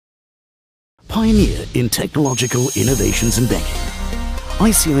Pioneer in technological innovations in banking,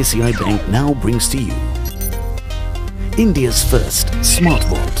 ICICI Bank now brings to you India's first Smart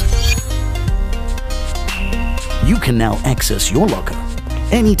Vault. You can now access your locker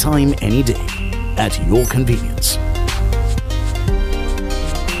anytime, any day, at your convenience.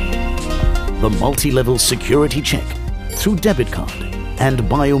 The multi-level security check through debit card and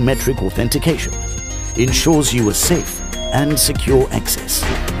biometric authentication ensures you a safe and secure access.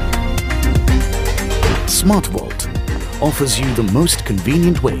 Smart Vault offers you the most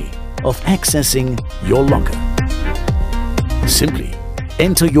convenient way of accessing your locker. Simply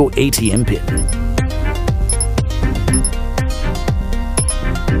enter your ATM PIN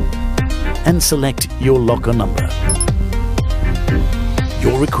and select your locker number.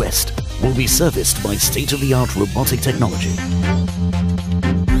 Your request will be serviced by state-of-the-art robotic technology.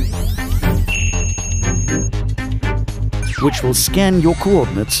 Which will scan your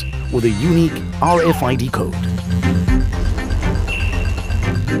coordinates with a unique RFID code,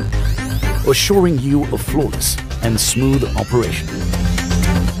 assuring you a flawless and smooth operation.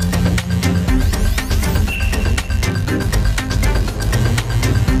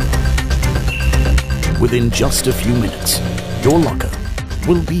 Within just a few minutes, your locker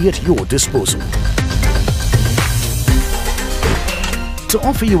will be at your disposal. To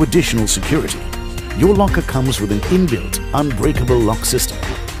offer you additional security, your locker comes with an inbuilt unbreakable lock system,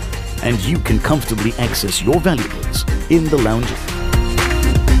 and you can comfortably access your valuables in the lounge.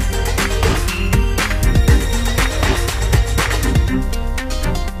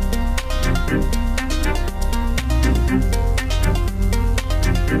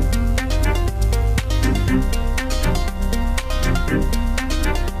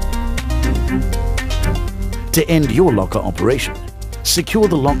 To end your locker operation, secure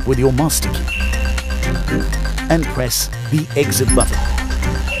the lock with your master key and press the exit button.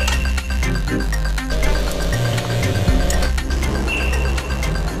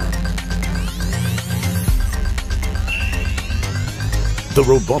 The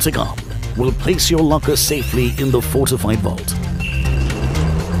robotic arm will place your locker safely in the fortified vault.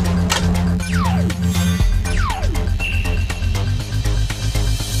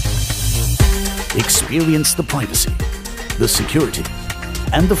 Experience the privacy, the security,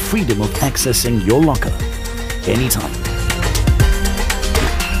 and the freedom of accessing your locker anytime.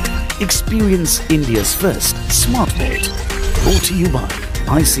 Experience India's first Smart Vault, brought to you by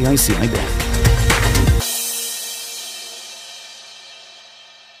ICICI Bank.